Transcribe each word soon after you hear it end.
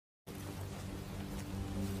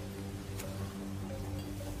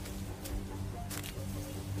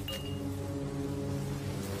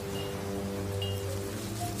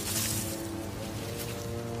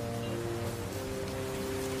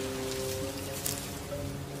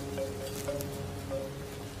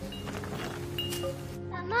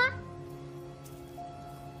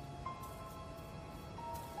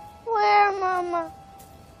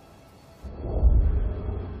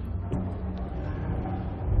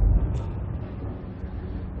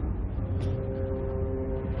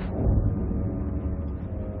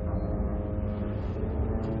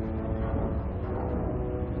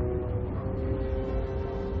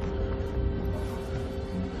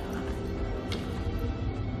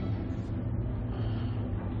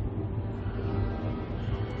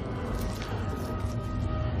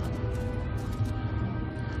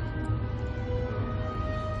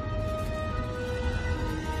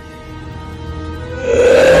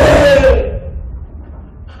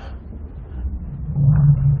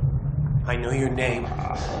your name. I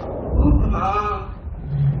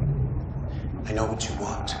know what you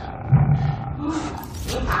want.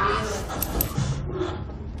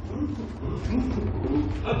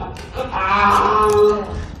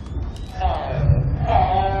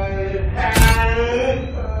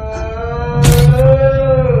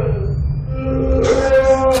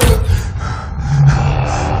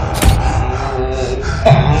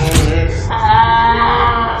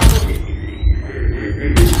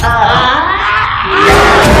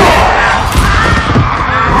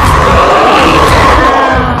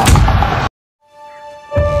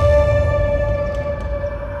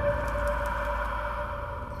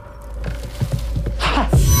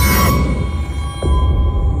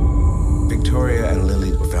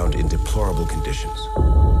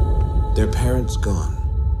 Gone.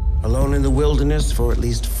 Alone in the wilderness for at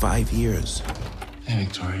least 5 years. Hey,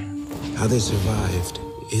 Victoria. How they survived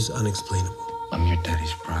is unexplainable. I'm your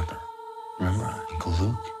daddy's brother. Remember Uncle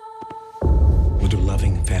Luke? With a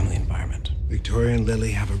loving family environment, Victoria and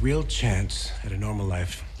Lily have a real chance at a normal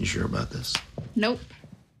life. You sure about this? Nope.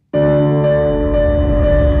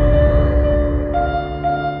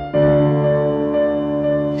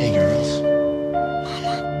 Hey, girls.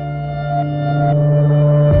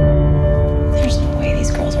 There's no way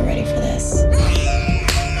these girls are ready for this. And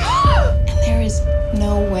there is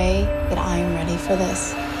no way that I am ready for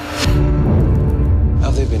this.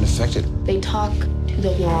 How have they been affected? They talk to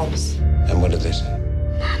the walls. And what did they say?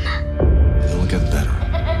 Mama. It'll get better.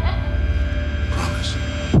 Promise.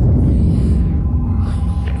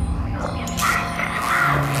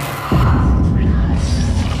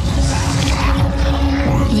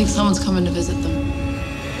 I think someone's coming to visit them.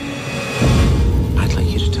 I'd like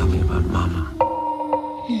you to tell me about Mama.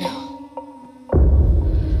 No.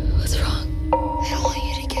 What's wrong? I don't want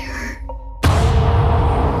you to get hurt.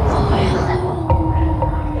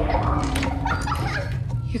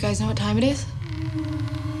 You guys know what time it is?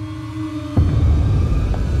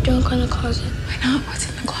 Don't go in the closet. Why not? What's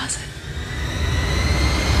in the closet?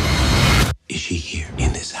 Is she here?